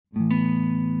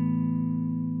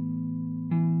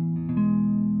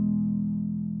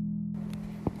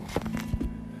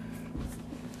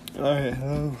Alright,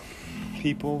 hello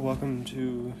people, welcome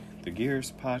to the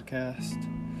Gears podcast.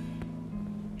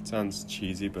 It sounds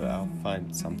cheesy, but I'll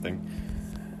find something.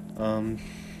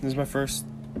 This is my first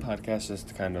podcast just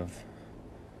to kind of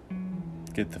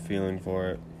get the feeling for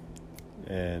it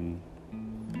and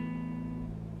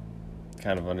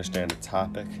kind of understand the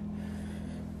topic.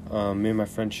 Me and my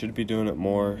friend should be doing it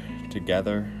more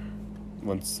together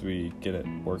once we get it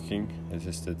working.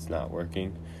 It's not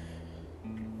working.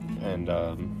 And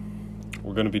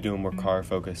we're going to be doing more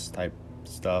car-focused type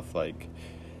stuff, like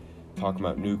talking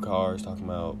about new cars, talking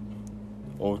about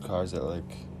old cars that are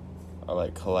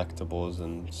like collectibles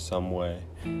in some way.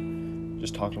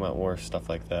 Just talking about more stuff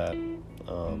like that.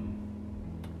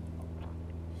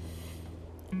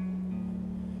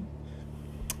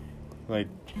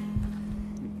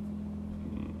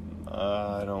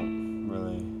 I don't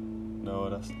really know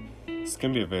what else. It's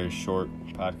going to be a very short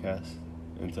podcast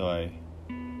until I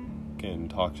can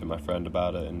talk to my friend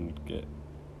about it and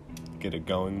get it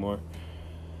going more.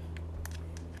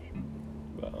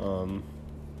 But gonna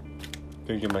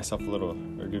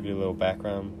give you a little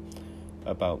background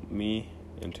about me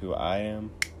and who I am.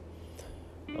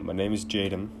 My name is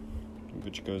Jaden,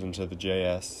 which goes into the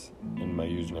JS in my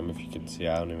username. If you can see,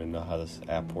 I don't even know how this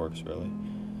app works really.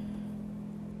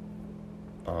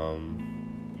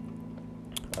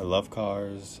 I love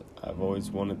cars. I've always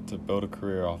wanted to build a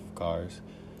career off of cars,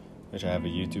 which I have a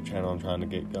YouTube channel I'm trying to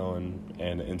get going,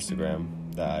 and an Instagram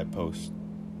that I post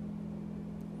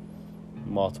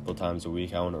multiple times a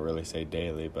week. I wouldn't really say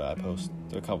daily, but I post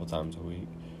a couple times a week.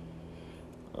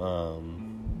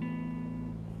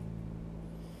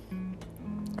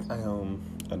 I own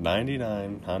a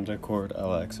 99 Honda Accord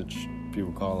LX, which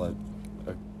people call it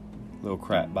a little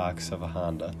crap box of a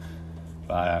Honda.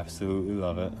 But I absolutely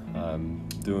love it. I'm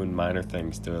doing minor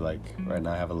things to it, like right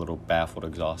now I have a little baffled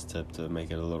exhaust tip to make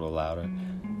it a little louder,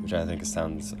 which I think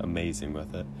sounds amazing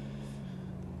with it.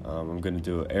 I'm going to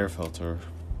do an air filter,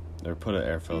 or put an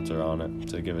air filter on it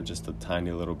to give it just a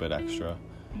tiny little bit extra.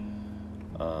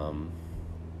 I'm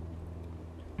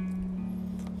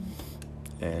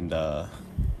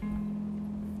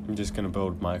just going to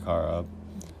build my car up.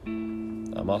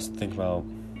 I'm also thinking about,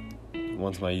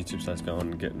 once my YouTube starts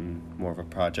going, getting more of a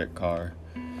project car,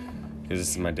 because this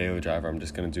is my daily driver. I'm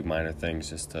just going to do minor things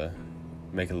just to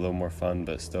make it a little more fun,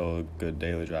 but still a good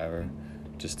daily driver,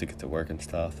 just to get to work and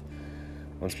stuff.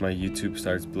 Once my YouTube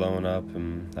starts blowing up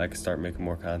and I can start making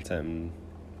more content, and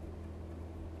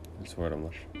that's what I'm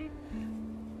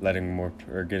getting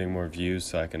more views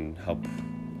so I can help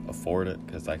afford it,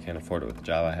 because I can't afford it with the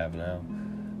job I have now,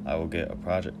 I will get a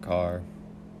project car,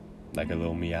 like a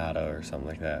little Miata or something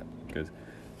like that. Because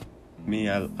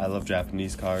I love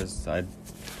Japanese cars.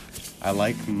 I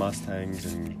like Mustangs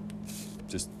and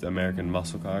just American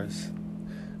muscle cars.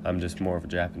 I'm just more of a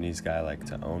Japanese guy. I like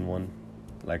to own one.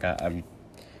 Like I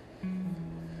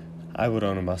would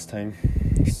own a Mustang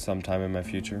sometime in my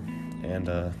future, and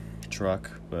a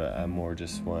truck, but I more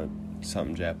just want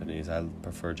something Japanese. I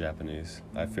prefer Japanese.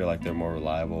 I feel like they're more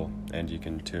reliable and you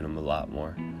can tune them a lot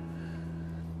more.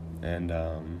 And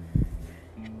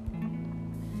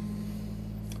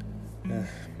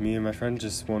me and my friend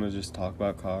just want to talk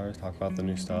about cars, talk about the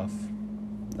new stuff.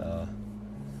 I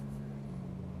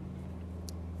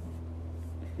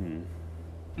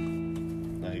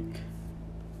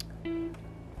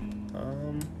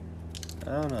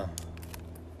don't know.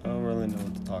 I don't really know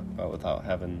what to talk about without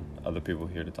having other people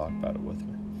here to talk about it with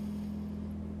me.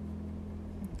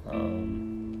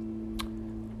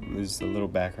 There's a little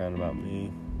background about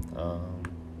me.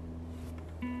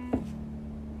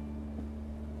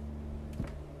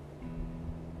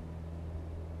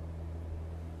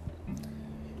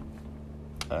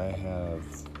 I have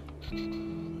a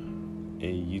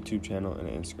YouTube channel and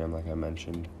an Instagram, like I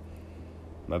mentioned.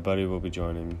 My buddy will be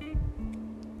joining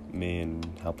me and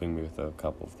helping me with a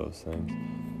couple of those things.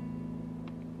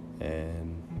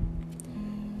 And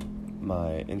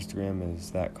my Instagram is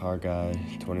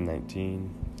thatcarguy2019.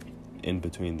 In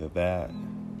between that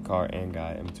car and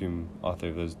guy, in between all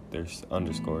three of those, there's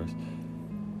underscores.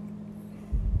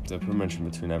 So pretty much in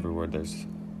between every word there's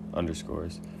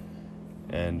underscores.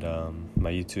 And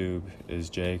my YouTube is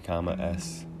J,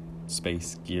 S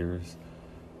Gears.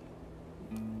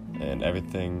 And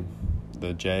everything,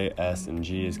 the J, S, and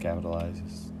G is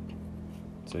capitalized,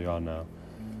 so you all know.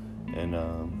 And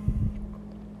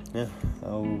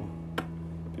I'll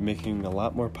be making a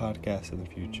lot more podcasts in the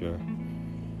future,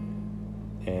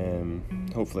 and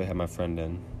hopefully have my friend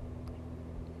in.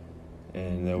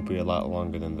 And they'll be a lot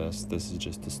longer than this. This is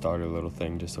just a starter little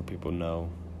thing, just so people know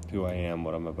who I am,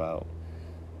 what I'm about,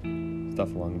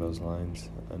 stuff along those lines.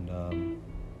 And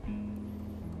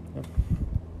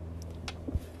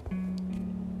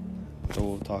So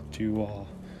we'll talk to you all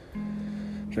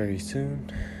very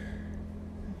soon.